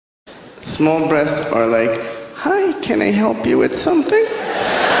Small breasts are like, hi, can I help you with something?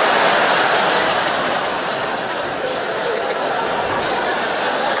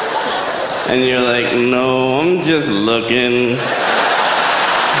 And you're like, no, I'm just looking.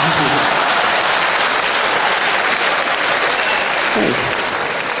 Thanks.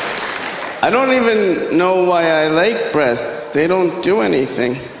 I don't even know why I like breasts. They don't do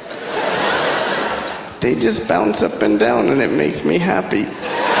anything. They just bounce up and down and it makes me happy.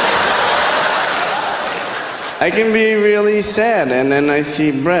 I can be really sad and then I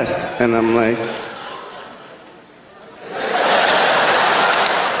see breast and I'm like,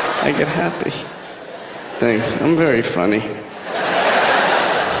 I get happy. Thanks, I'm very funny.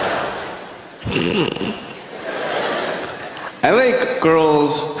 I like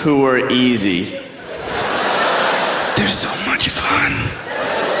girls who are easy. They're so much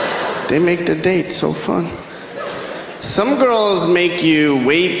fun. They make the date so fun. Some girls make you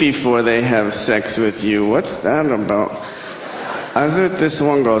wait before they have sex with you. What's that about? I was with this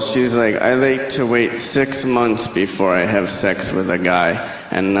one girl, she's like, I like to wait 6 months before I have sex with a guy.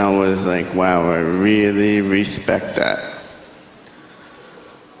 And I was like, wow, I really respect that.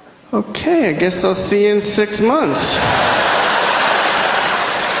 Okay, I guess I'll see you in 6 months.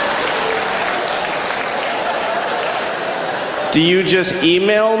 Do you just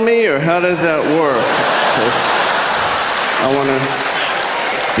email me, or how does that work? 'Cause I want to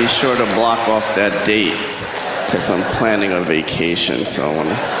be sure to block off that date, because I'm planning a vacation, so I want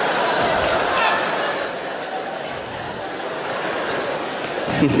to...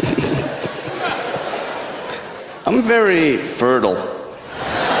 I'm very fertile.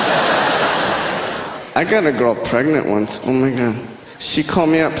 I got a girl pregnant once. Oh my God. She called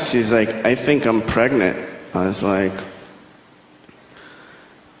me up. She's like, I think I'm pregnant. I was like,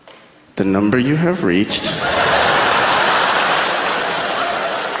 the number you have reached.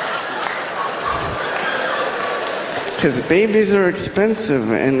 Because babies are expensive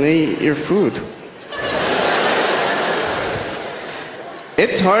and they eat your food.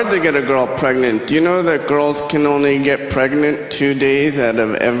 It's hard to get a girl pregnant. Do you know that girls can only get pregnant 2 days out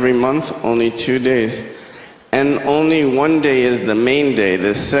of every month? Only 2 days. And only 1 day is the main day.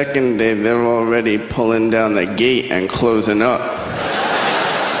 The second day, they're already pulling down the gate and closing up.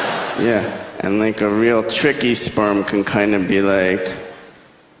 Yeah, and like a real tricky sperm can kind of be like,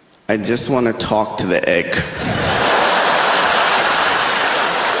 I just want to talk to the egg.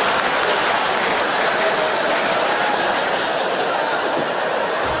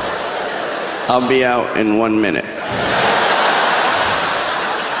 I'll be out in 1 minute.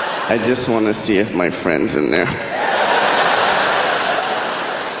 I just want to see if my friend's in there.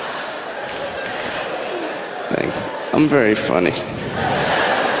 Thanks. I'm very funny.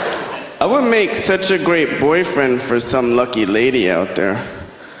 I would make such a great boyfriend for some lucky lady out there,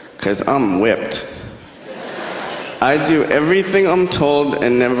 because I'm whipped. I do everything I'm told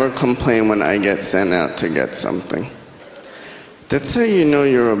and never complain when I get sent out to get something. That's how you know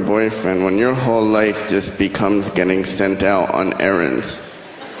you're a boyfriend, when your whole life just becomes getting sent out on errands.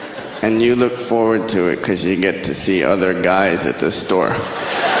 And you look forward to it because you get to see other guys at the store.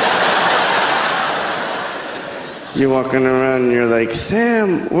 You're walking around and you're like,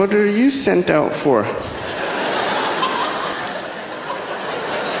 Sam, what are you sent out for?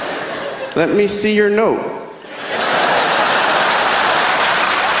 Let me see your note.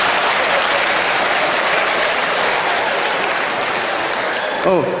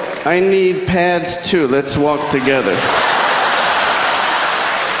 Oh, I need pads too. Let's walk together.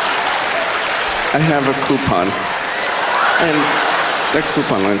 I have a coupon. And that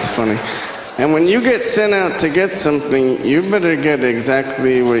coupon line's funny. And when you get sent out to get something, you better get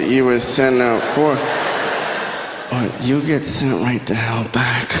exactly what you were sent out for, or you get sent right the hell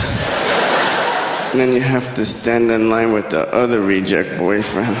back. And then you have to stand in line with the other reject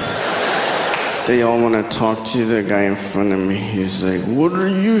boyfriends. They all want to talk to the guy in front of me. He's like, what are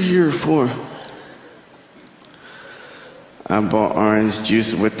you here for? I bought orange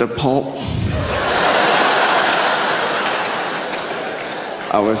juice with the pulp.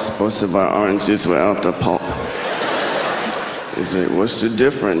 I was supposed to buy orange juice without the pulp. He's like, what's the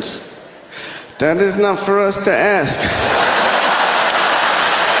difference? That is not for us to ask.